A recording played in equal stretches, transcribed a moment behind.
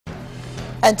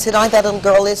And tonight, that little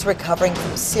girl is recovering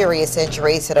from serious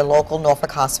injuries at a local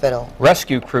Norfolk hospital.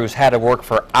 Rescue crews had to work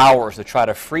for hours to try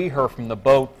to free her from the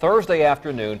boat. Thursday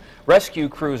afternoon, rescue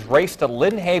crews raced to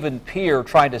Lynn Haven Pier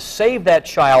trying to save that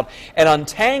child and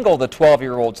untangle the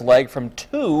 12-year-old's leg from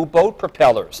two boat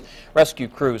propellers. Rescue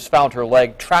crews found her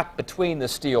leg trapped between the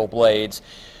steel blades.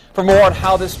 For more on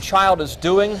how this child is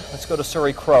doing, let's go to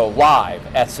Surrey Crow live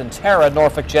at Centera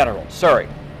Norfolk General. Surrey.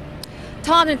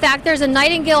 Tom, in fact, there's a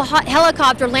Nightingale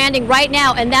helicopter landing right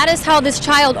now, and that is how this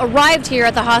child arrived here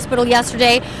at the hospital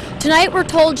yesterday. Tonight, we're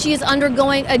told she is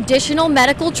undergoing additional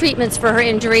medical treatments for her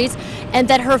injuries and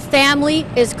that her family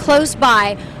is close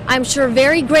by. I'm sure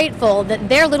very grateful that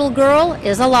their little girl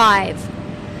is alive.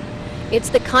 It's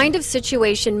the kind of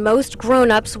situation most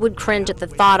grown-ups would cringe at the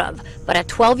thought of, but a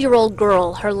 12-year-old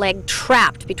girl, her leg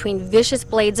trapped between vicious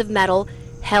blades of metal,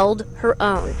 held her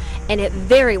own, and it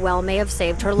very well may have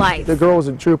saved her life. The girl was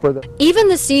a trooper. Even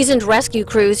the seasoned rescue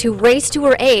crews who raced to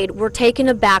her aid were taken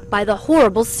aback by the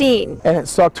horrible scene. And it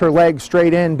sucked her leg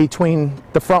straight in between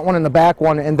the front one and the back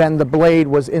one, and then the blade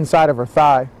was inside of her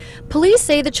thigh. Police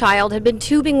say the child had been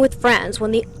tubing with friends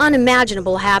when the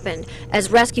unimaginable happened.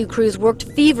 As rescue crews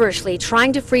worked feverishly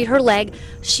trying to free her leg,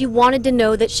 she wanted to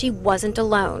know that she wasn't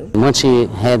alone. Once she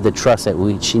had the trust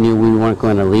that she knew we weren't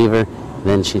going to leave her,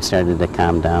 then she started to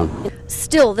calm down.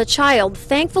 Still, the child,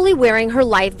 thankfully wearing her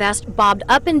life vest, bobbed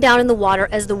up and down in the water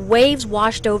as the waves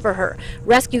washed over her.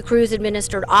 Rescue crews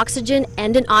administered oxygen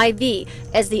and an IV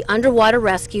as the underwater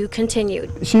rescue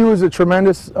continued. She was a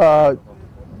tremendous girl.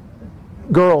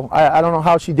 I don't know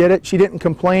how she did it. She didn't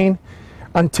complain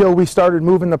until we started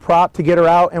moving the prop to get her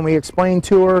out, and we explained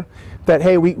to her that,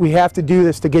 hey, we have to do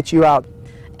this to get you out.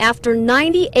 After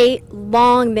 98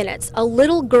 long minutes, a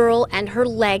little girl and her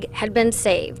leg had been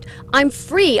saved. I'm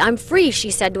free,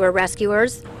 she said to her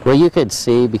rescuers. Well, you could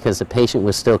see, because the patient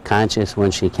was still conscious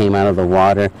when she came out of the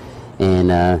water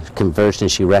and conversed,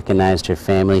 and she recognized her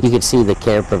family. You could see the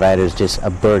care providers, just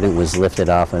a burden was lifted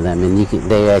off of them, and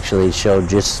they actually showed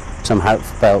just some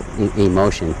heartfelt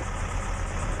emotion.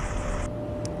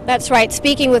 That's right.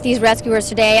 Speaking with these rescuers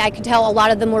today, I could tell a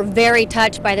lot of them were very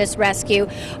touched by this rescue.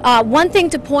 One thing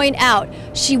to point out,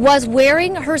 she was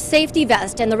wearing her safety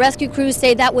vest, and the rescue crews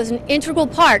say that was an integral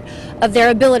part of their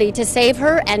ability to save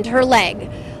her and her leg.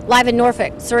 Live in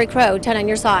Norfolk, Surrey Crow, 10 on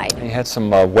your side. You had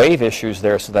some wave issues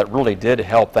there, so that really did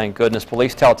help, thank goodness.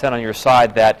 Police tell 10 on your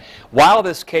side that while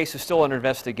this case is still under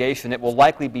investigation, it will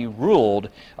likely be ruled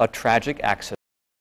a tragic accident.